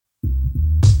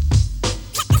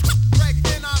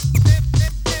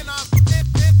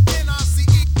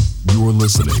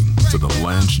listening to the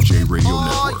Lance J Radio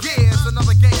Network. Oh, yeah, it's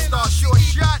another Gangstar short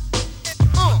shot.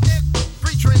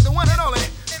 Featuring the one and only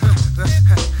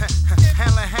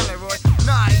Hanley Roy.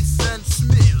 Nice and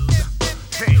smooth.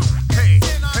 Hey, hey,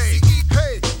 hey,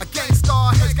 hey. A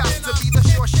Gangstar has got to be the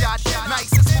short shot.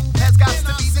 Nice and smooth has got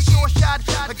to be the short shot.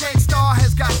 A Gangstar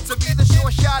has got to be the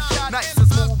short shot. Nice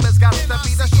and smooth has got to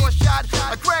be the short shot.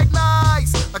 A Greg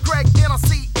Nice, a Greg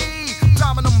NLCE.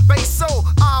 Dominum Basso,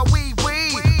 we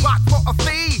rock for a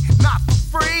fee, not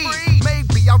for free.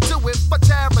 Maybe I'll do it for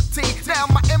charity. Now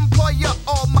my employer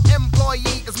or my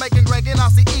employee is making Greg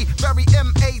NLCE very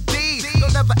MAD.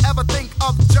 Don't ever ever think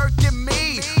of jerking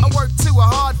me. I work too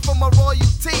hard for my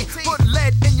royalty. Put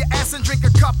lead in your ass and drink a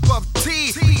cup of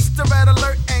tea. Easter Red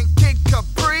Alert and Kid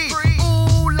Capri.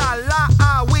 Ooh la la,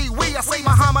 we. I say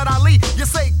Muhammad Ali, you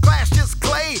say glass is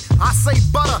clay. I say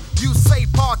butter, you say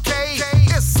parquet.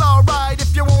 It's alright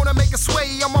if you wanna make a sway.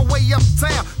 On my way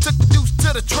uptown, took the deuce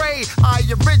to the trade. I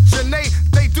originate,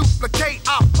 they duplicate.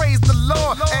 I praise the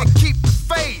Lord and keep the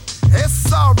faith.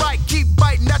 It's alright, keep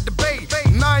biting at the bait.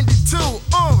 92,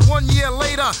 1 year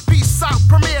later. Peace out,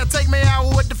 Premier, take me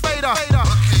out with the fader.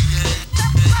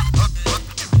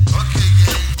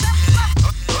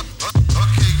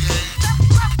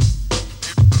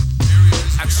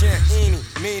 I chant eeny,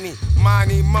 meeny,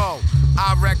 miny, mo.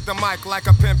 I wreck the mic like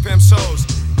a pimp shows.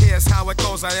 Here's how it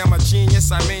goes. I am a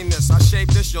genius. I mean this. I shape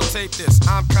this. You'll tape this.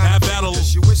 I'm kind of battle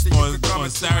on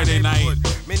Saturday night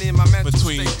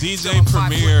between DJ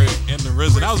Premier and the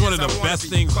RZA. That was one of the best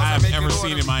things I have ever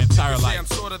seen in my entire life.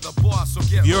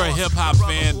 If you're a hip hop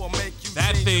fan,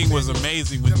 that thing was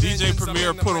amazing. When DJ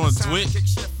Premier put on Dwick,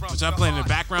 which I'm playing in the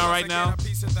background right now,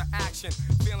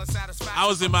 I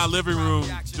was in my living room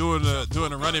doing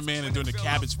the Running Man and doing the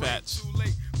Cabbage Patch.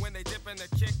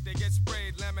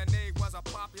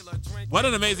 What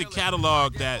an amazing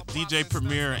catalog that DJ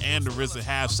Premier and the RZA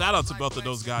have. Shout out to both of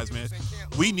those guys, man.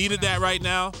 We needed that right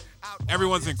now.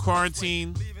 Everyone's in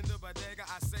quarantine.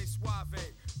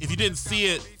 If you didn't see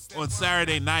it on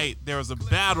Saturday night, there was a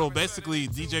battle. Basically,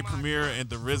 DJ Premier and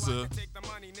the RZA,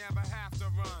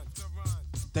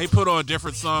 they put on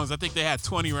different songs. I think they had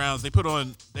 20 rounds. They put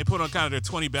on kind of their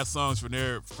 20 best songs from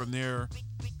their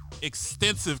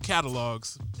extensive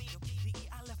catalogs.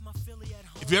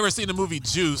 If you ever seen the movie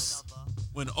Juice,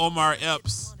 when Omar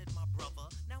Epps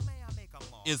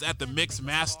is at the mix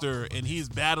master and he's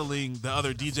battling the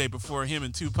other DJ before him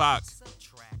and Tupac,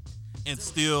 and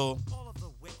Steel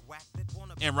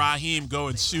and Raheem go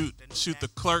and shoot the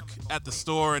clerk at the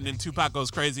store, and then Tupac goes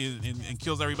crazy and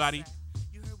kills everybody.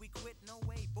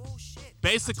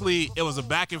 Basically, it was a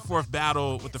back and forth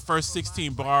battle with the first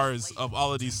 16 bars of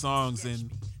all of these songs,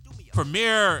 and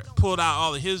Premier pulled out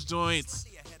all of his joints.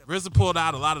 RZA pulled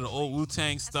out a lot of the old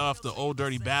Wu-Tang stuff, the old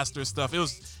Dirty Bastard stuff. It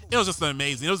was just an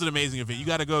amazing event. You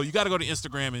gotta go to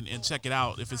Instagram and check it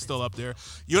out if it's still up there.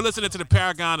 You're listening to the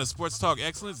Paragon of Sports Talk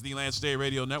Excellence, the Lance J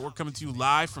Radio Network, coming to you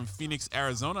live from Phoenix,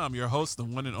 Arizona. I'm your host, the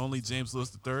one and only James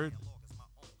Lewis III.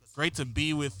 Great to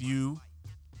be with you.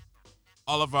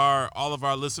 All of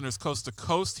our listeners coast to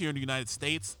coast here in the United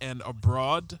States and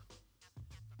abroad.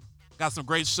 Got some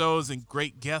great shows and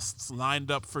great guests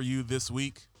lined up for you this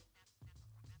week.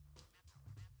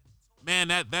 Man,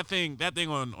 that thing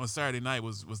on Saturday night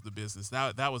was the business.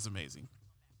 That was amazing.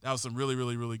 That was some really,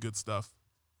 really, really good stuff.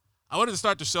 I wanted to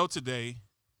start the show today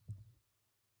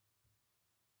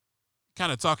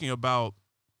kind of talking about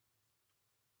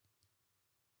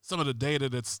some of the data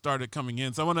that started coming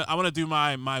in. So I want to do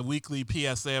my weekly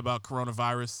PSA about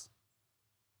coronavirus.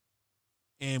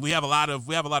 And we have a lot of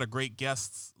great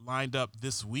guests lined up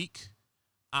this week.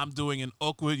 I'm doing in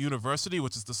Oakwood University,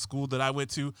 which is the school that I went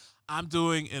to. I'm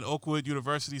doing an Oakwood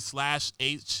University /HBCU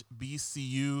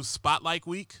Spotlight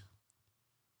Week.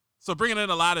 So bringing in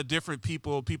a lot of different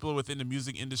people within the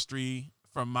music industry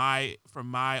from my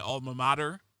alma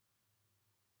mater,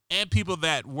 and people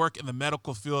that work in the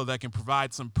medical field that can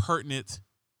provide some pertinent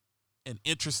and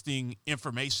interesting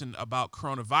information about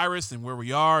coronavirus and where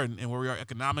we are and where we are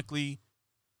economically,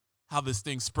 how this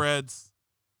thing spreads.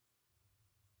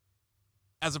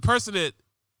 As a person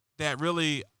that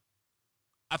really,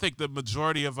 I think the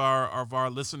majority of our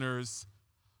listeners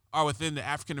are within the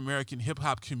African American hip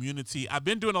hop community, I've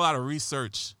been doing a lot of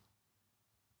research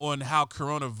on how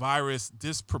coronavirus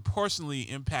disproportionately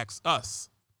impacts us.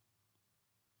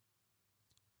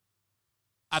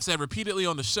 I've said repeatedly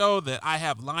on the show that I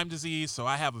have Lyme disease, so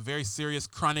I have a very serious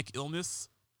chronic illness.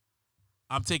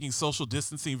 I'm taking social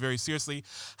distancing very seriously.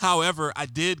 However, I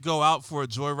did go out for a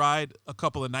joyride a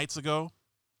couple of nights ago.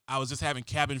 I was just having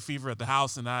cabin fever at the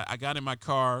house, and I got in my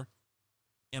car,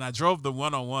 and I drove the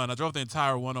 101. I drove the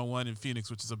entire 101 in Phoenix,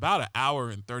 which is about an hour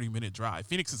and 30-minute drive.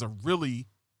 Phoenix is a really,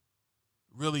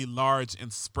 really large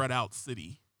and spread out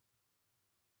city.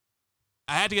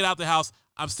 I had to get out the house.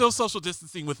 I'm still social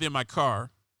distancing within my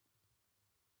car.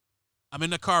 I'm in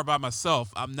the car by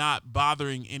myself. I'm not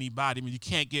bothering anybody. I mean, you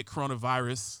can't get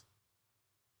coronavirus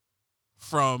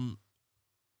from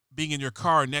being in your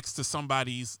car next to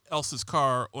somebody else's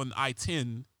car on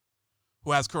I-10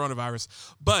 who has coronavirus.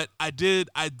 But I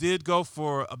did go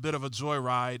for a bit of a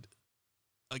joyride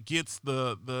against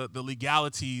the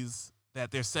legalities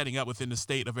that they're setting up within the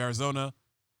state of Arizona.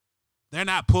 They're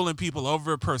not pulling people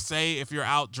over per se if you're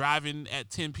out driving at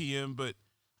 10 p.m., but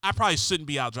I probably shouldn't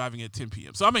be out driving at 10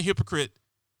 p.m. So I'm a hypocrite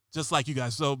just like you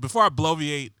guys. So before I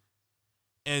bloviate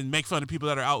and make fun of people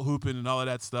that are out hooping and all of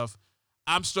that stuff,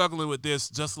 I'm struggling with this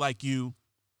just like you.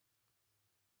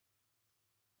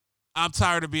 I'm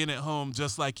tired of being at home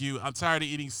just like you. I'm tired of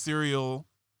eating cereal.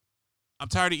 I'm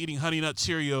tired of eating Honey Nut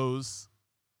Cheerios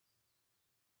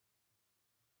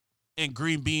and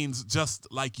green beans just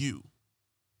like you.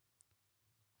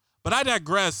 But I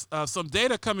digress. Some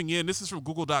data coming in. This is from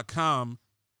Google.com.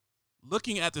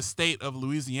 Looking at the state of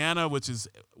Louisiana, which is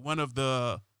one of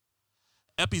the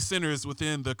epicenters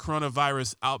within the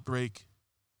coronavirus outbreak.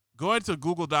 Going to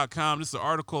Google.com, this is an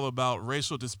article about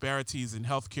racial disparities in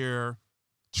healthcare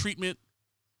treatment.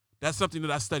 That's something that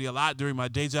I study a lot during my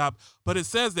day job. But it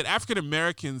says that African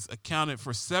Americans accounted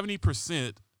for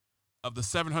 70% of the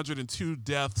 702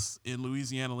 deaths in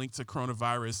Louisiana linked to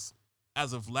coronavirus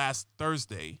as of last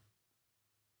Thursday.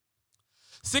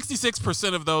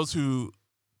 66% of those who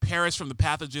perished from the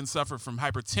pathogen suffered from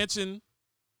hypertension,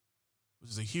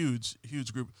 which is a huge,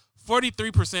 huge group.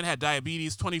 43% had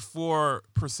diabetes,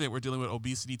 24% were dealing with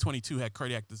obesity, 22% had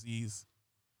cardiac disease.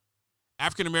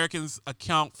 African Americans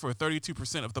account for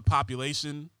 32% of the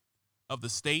population of the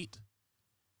state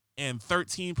and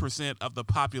 13% of the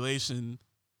population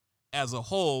as a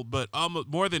whole, but almost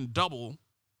more than double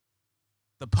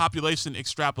the population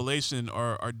extrapolation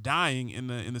are dying in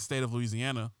the state of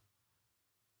Louisiana.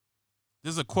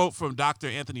 This is a quote from Dr.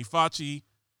 Anthony Fauci.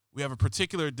 We have a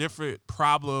particular different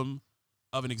problem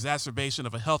of an exacerbation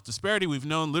of a health disparity. We've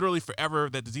known literally forever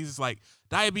that diseases like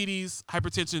diabetes,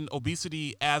 hypertension,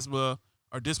 obesity, asthma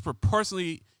are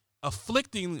disproportionately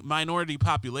afflicting minority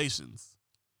populations,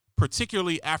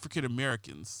 particularly African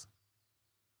Americans.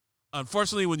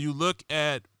 Unfortunately, when you look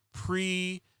at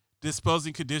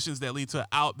predisposing conditions that lead to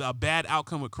a bad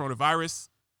outcome with coronavirus,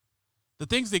 the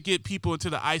things that get people into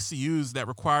the ICUs that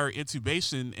require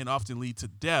intubation and often lead to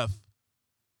death,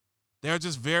 they're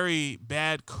just very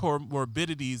bad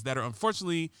comorbidities that are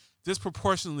unfortunately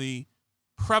disproportionately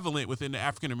prevalent within the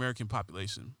African American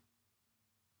population.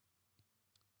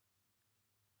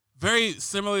 Very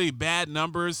similarly bad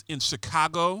numbers in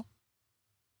Chicago,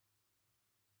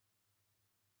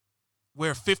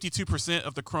 where 52%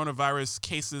 of the coronavirus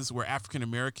cases were African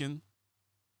American.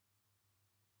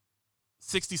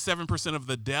 67% of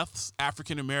the deaths,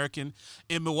 African American.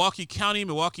 In Milwaukee County,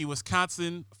 Milwaukee,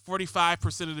 Wisconsin,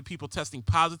 45% of the people testing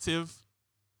positive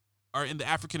are in the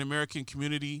African American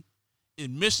community.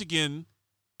 In Michigan,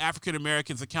 African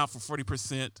Americans account for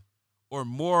 40% or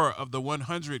more of the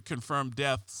 100 confirmed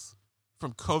deaths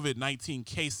from COVID-19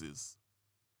 cases.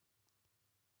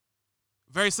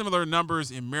 Very similar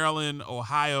numbers in Maryland,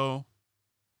 Ohio,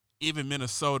 even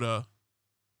Minnesota.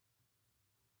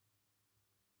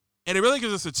 And it really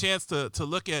gives us a chance to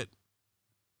look at,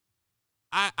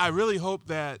 I really hope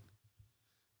that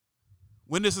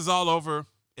when this is all over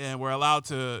and we're allowed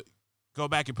to go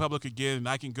back in public again and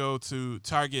I can go to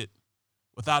Target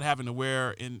without having to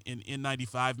wear an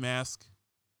N95 mask.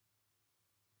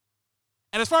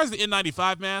 And as far as the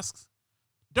N95 masks,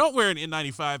 don't wear an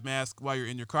N95 mask while you're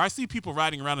in your car. I see people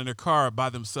riding around in their car by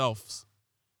themselves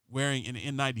wearing an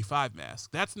N95 mask.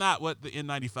 That's not what the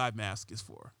N95 mask is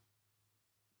for.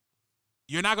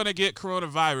 You're not going to get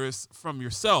coronavirus from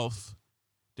yourself.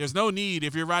 There's no need,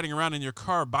 if you're riding around in your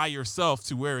car by yourself,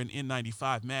 to wear an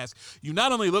N95 mask. You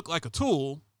not only look like a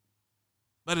tool,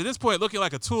 but at this point, looking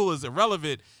like a tool is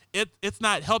irrelevant. It's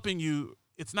not helping you.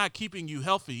 It's not keeping you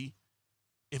healthy.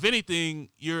 If anything,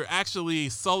 you're actually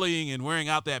sullying and wearing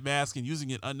out that mask and using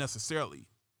it unnecessarily.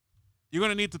 You're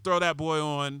going to need to throw that boy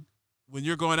on when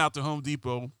you're going out to Home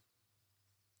Depot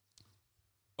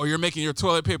or you're making your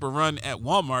toilet paper run at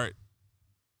Walmart,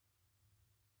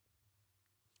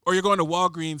 or you're going to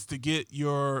Walgreens to get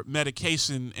your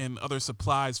medication and other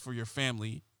supplies for your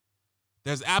family.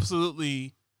 There's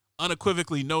absolutely,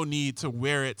 unequivocally no need to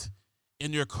wear it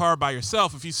in your car by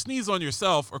yourself. If you sneeze on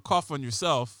yourself or cough on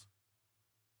yourself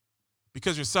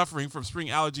because you're suffering from spring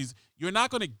allergies, you're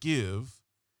not going to give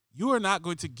you are not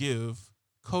going to give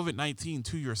COVID-19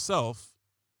 to yourself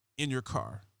in your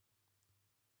car.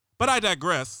 But I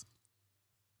digress.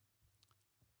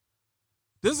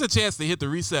 This is a chance to hit the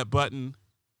reset button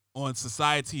on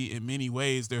society in many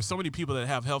ways. There are so many people that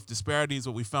have health disparities.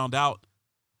 What we found out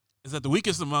is that the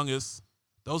weakest among us,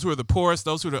 those who are the poorest,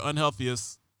 those who are the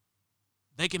unhealthiest,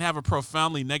 they can have a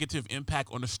profoundly negative impact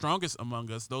on the strongest among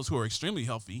us, those who are extremely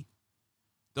healthy,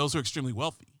 those who are extremely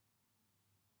wealthy.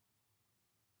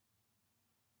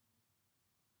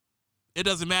 It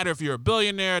doesn't matter if you're a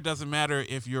billionaire. It doesn't matter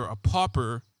if you're a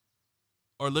pauper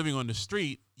or living on the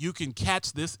street. You can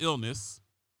catch this illness.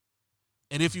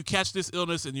 And if you catch this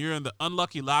illness and you're in the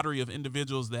unlucky lottery of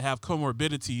individuals that have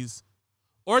comorbidities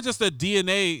or just a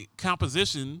DNA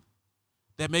composition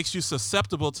that makes you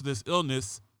susceptible to this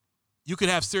illness, you could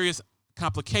have serious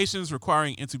complications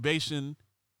requiring intubation,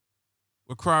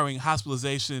 requiring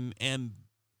hospitalization, and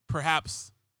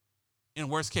perhaps, in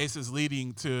worst cases,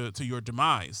 leading to your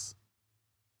demise.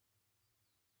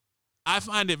 I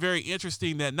find it very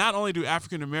interesting that not only do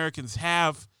African Americans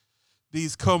have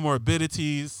these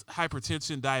comorbidities,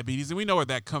 hypertension, diabetes, and we know where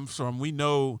that comes from. We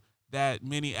know that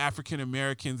many African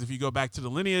Americans, if you go back to the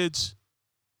lineage,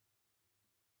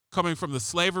 coming from the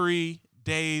slavery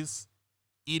days,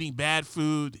 eating bad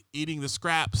food, eating the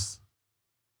scraps,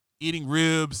 eating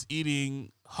ribs,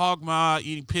 eating hog maw,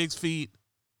 eating pig's feet,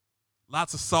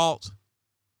 lots of salt.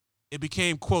 It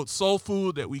became, quote, soul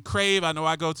food that we crave. I know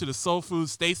I go to the soul food,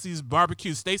 Stacy's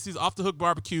Barbecue, Stacy's Off the Hook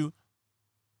Barbecue,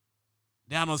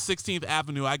 down on 16th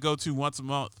Avenue. I go to once a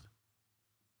month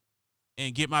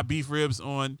and get my beef ribs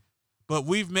on. But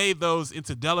we've made those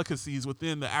into delicacies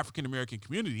within the African American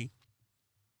community.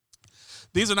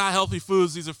 These are not healthy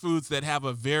foods. These are foods that have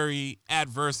a very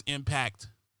adverse impact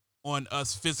on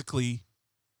us physically,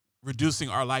 reducing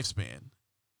our lifespan.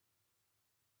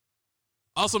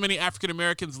 Also, many African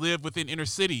Americans live within inner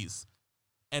cities,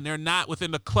 and they're not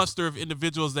within the cluster of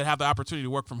individuals that have the opportunity to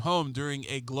work from home during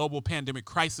a global pandemic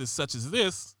crisis such as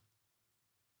this.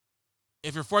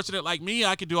 If you're fortunate like me,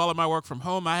 I can do all of my work from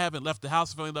home. I haven't left the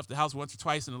house. I've only left the house once or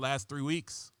twice in the last 3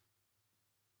 weeks.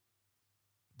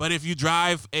 But if you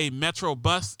drive a Metro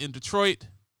bus in Detroit,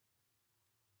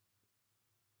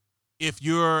 if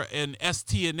you're an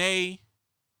STNA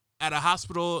at a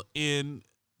hospital in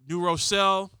New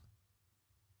Rochelle,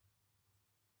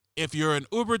 if you're an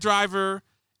Uber driver,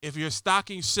 if you're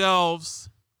stocking shelves,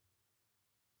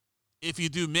 if you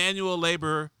do manual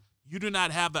labor, you do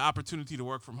not have the opportunity to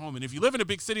work from home. And if you live in a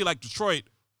big city like Detroit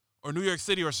or New York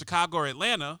City or Chicago or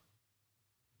Atlanta,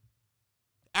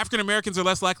 African Americans are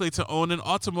less likely to own an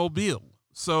automobile.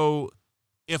 So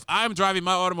if I'm driving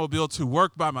my automobile to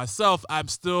work by myself, I'm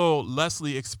still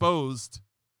lessly exposed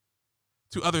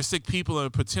to other sick people and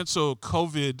a potential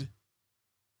COVID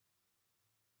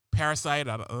parasite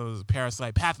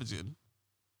pathogen.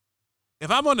 If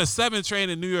I'm on the 7 train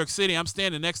in New York City, I'm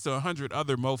standing next to 100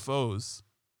 other mofos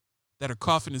that are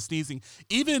coughing and sneezing.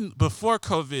 Even before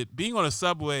COVID, being on a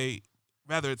subway,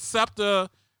 whether it's SEPTA,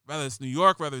 whether it's New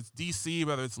York, whether it's DC,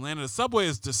 whether it's Atlanta, the subway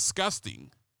is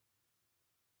disgusting.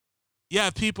 You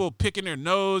have people picking their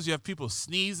nose. You have people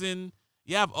sneezing.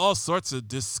 You have all sorts of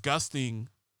disgusting,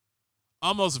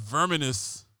 almost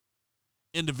verminous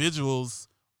individuals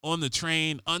on the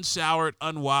train, unshowered,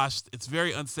 unwashed. It's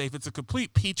very unsafe. It's a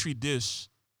complete petri dish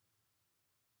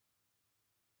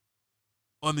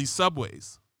on these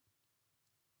subways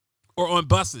or on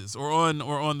buses or on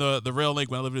the rail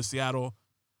link. When I lived in Seattle,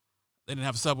 they didn't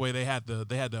have a subway. They had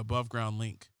the above ground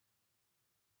link.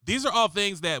 These are all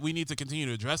things that we need to continue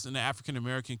to address in the African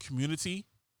American community,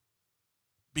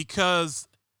 because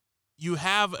you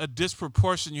have a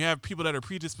disproportion. You have people that are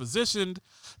predispositioned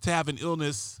to have an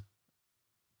illness,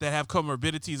 that have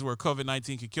comorbidities where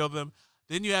COVID-19 could kill them.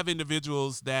 Then you have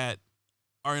individuals that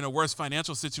are in a worse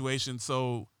financial situation,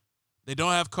 so they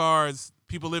don't have cars.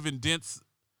 People live in dense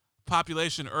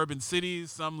population urban cities.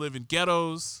 Some live in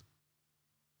ghettos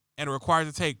and are required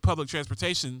to take public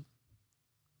transportation.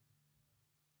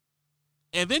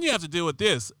 And then you have to deal with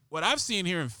this. What I've seen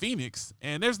here in Phoenix,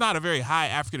 and there's not a very high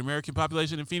African-American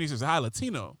population in Phoenix. There's a high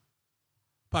Latino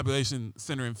population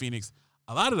center in Phoenix.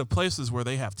 A lot of the places where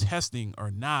they have testing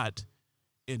are not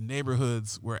in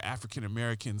neighborhoods where African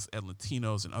Americans and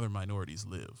Latinos and other minorities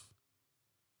live.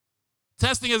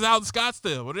 Testing is out in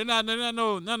Scottsdale. Well, they're not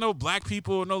no black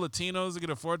people or no Latinos that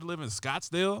can afford to live in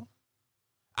Scottsdale.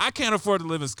 I can't afford to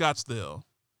live in Scottsdale,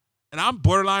 and I'm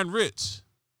borderline rich.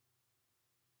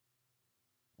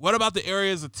 What about the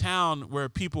areas of town where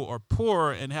people are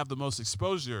poor and have the most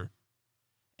exposure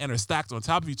and are stacked on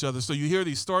top of each other? So you hear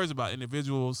these stories about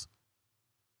individuals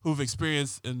who've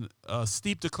experienced a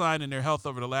steep decline in their health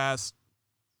over the last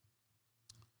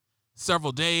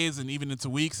several days and even into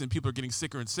weeks, and people are getting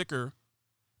sicker and sicker.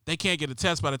 They can't get a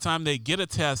test. By the time they get a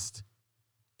test,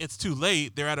 it's too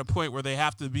late. They're at a point where they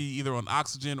have to be either on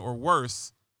oxygen or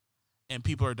worse, and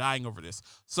people are dying over this.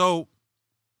 So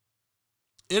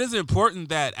it is important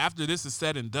that after this is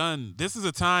said and done, this is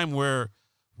a time where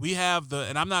we have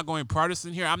and I'm not going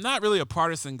partisan here. I'm not really a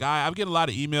partisan guy. I get a lot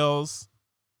of emails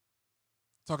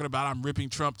talking about I'm ripping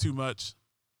Trump too much.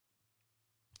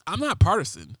 I'm not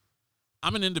partisan.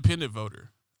 I'm an independent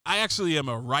voter. I actually am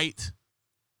a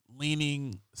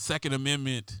right-leaning Second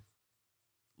Amendment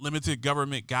limited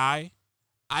government guy.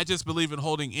 I just believe in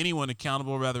holding anyone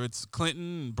accountable, whether it's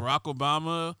Clinton, Barack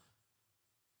Obama,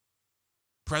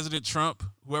 President Trump,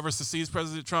 whoever succeeds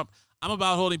President Trump. I'm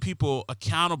about holding people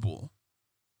accountable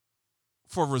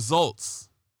for results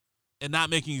and not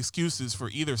making excuses for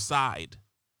either side.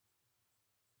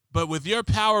 But with your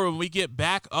power, when we get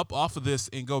back up off of this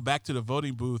and go back to the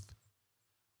voting booth,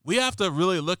 we have to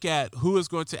really look at who is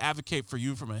going to advocate for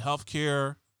you from a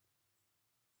healthcare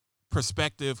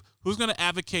perspective, who's going to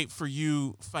advocate for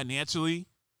you financially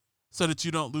so that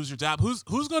you don't lose your job, who's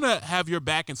going to have your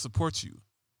back and support you.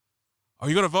 Are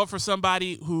you going to vote for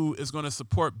somebody who is going to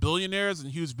support billionaires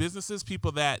and huge businesses,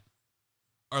 people that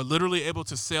are literally able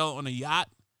to sail on a yacht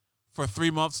for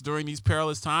 3 months during these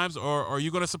perilous times? Or are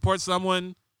you going to support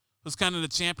someone who's kind of the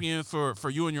champion for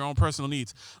you and your own personal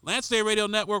needs? Lance J Radio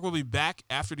Network will be back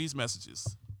after these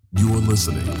messages. You are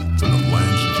listening to the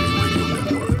Lance J Radio Network.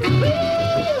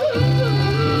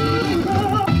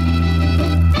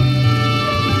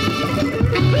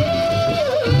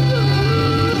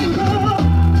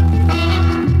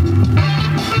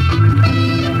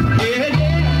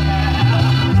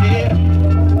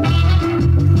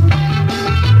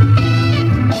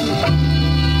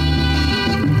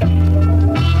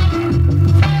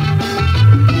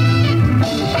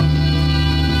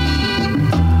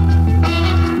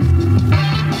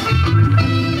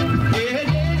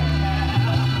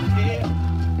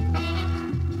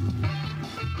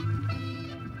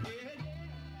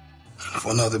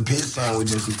 For another pitch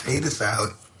sandwich and some tater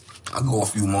salad, I'll go a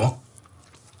few more.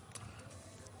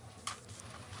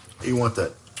 You want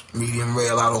that? Medium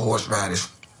rare, a lot of horseradish.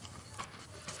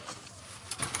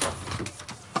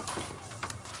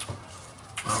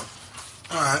 All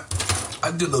right. I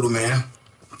did, little man.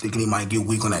 Thinking he might get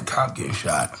weak on that cop getting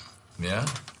shot. Yeah?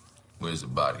 Where's the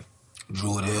body?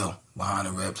 Druid Hill, behind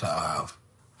the reptile house.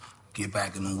 Get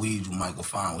back in the weeds, we might go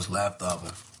find what's left of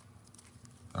him.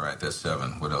 All right, that's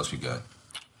 7. What else you got?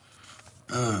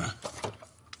 How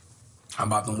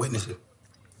about them witnesses?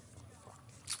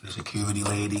 The security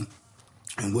lady,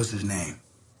 and what's his name?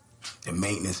 The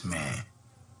maintenance man.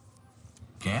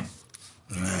 Gant?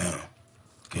 Yeah,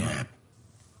 Gant.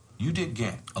 You did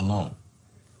Gant alone.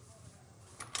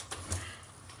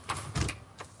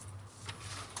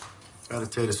 Got a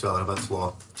tater salad. How about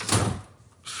slaw?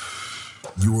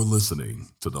 You are listening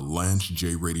to the Lance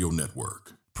J Radio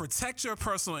Network. Protect your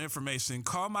personal information.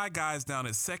 Call my guys down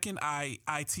at Second Eye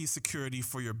IT Security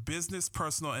for your business,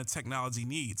 personal, and technology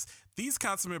needs. These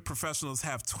consummate professionals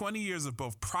have 20 years of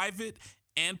both private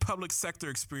and public sector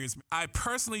experience. I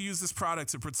personally use this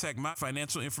product to protect my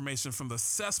financial information from the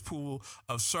cesspool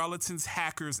of charlatans,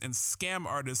 hackers, and scam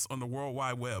artists on the World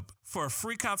Wide Web. For a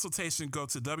free consultation, go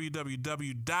to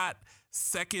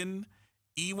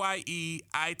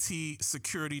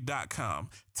www.secondEYEITsecurity.com.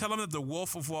 Tell them that the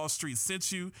Wolf of Wall Street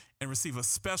sent you and receive a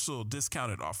special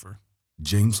discounted offer.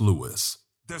 James Lewis.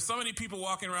 There's so many people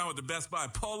walking around with the Best Buy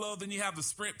Polo. Then you have the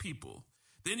Sprint people.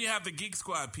 Then you have the Geek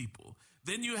Squad people.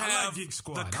 Then you have Geek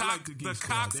Squad. the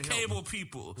Cox Cable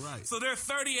people. Right. So there are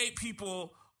 38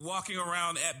 people walking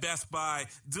around at Best Buy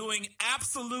doing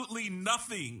absolutely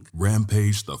nothing.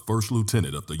 Rampage, the first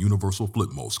lieutenant of the Universal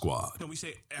Flipmo Squad. Can we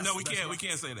say? No, we can't. We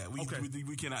can't say that. We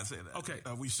cannot say that. Okay.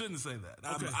 We shouldn't say that.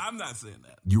 Okay. I'm not saying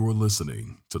that. You are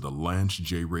listening to the Lance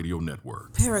J Radio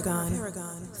Network. Paragon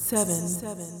 7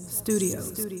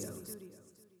 Studios.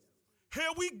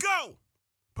 Here we go.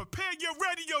 Prepare your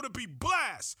radio to be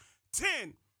blast.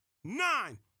 10,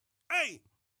 9, 8,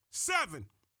 7,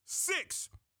 6,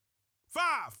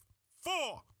 5,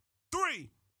 4, 3,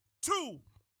 2,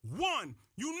 1.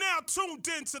 You now tuned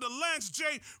in to the Lance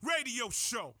J Radio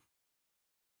Show.